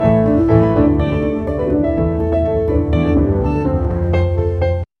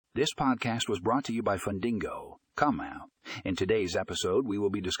This podcast was brought to you by Fundingo. Come now. In today's episode, we will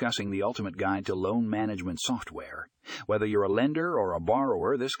be discussing the ultimate guide to loan management software. Whether you're a lender or a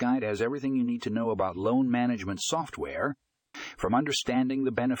borrower, this guide has everything you need to know about loan management software. From understanding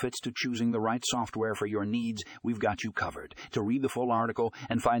the benefits to choosing the right software for your needs, we've got you covered. To read the full article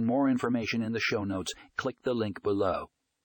and find more information in the show notes, click the link below.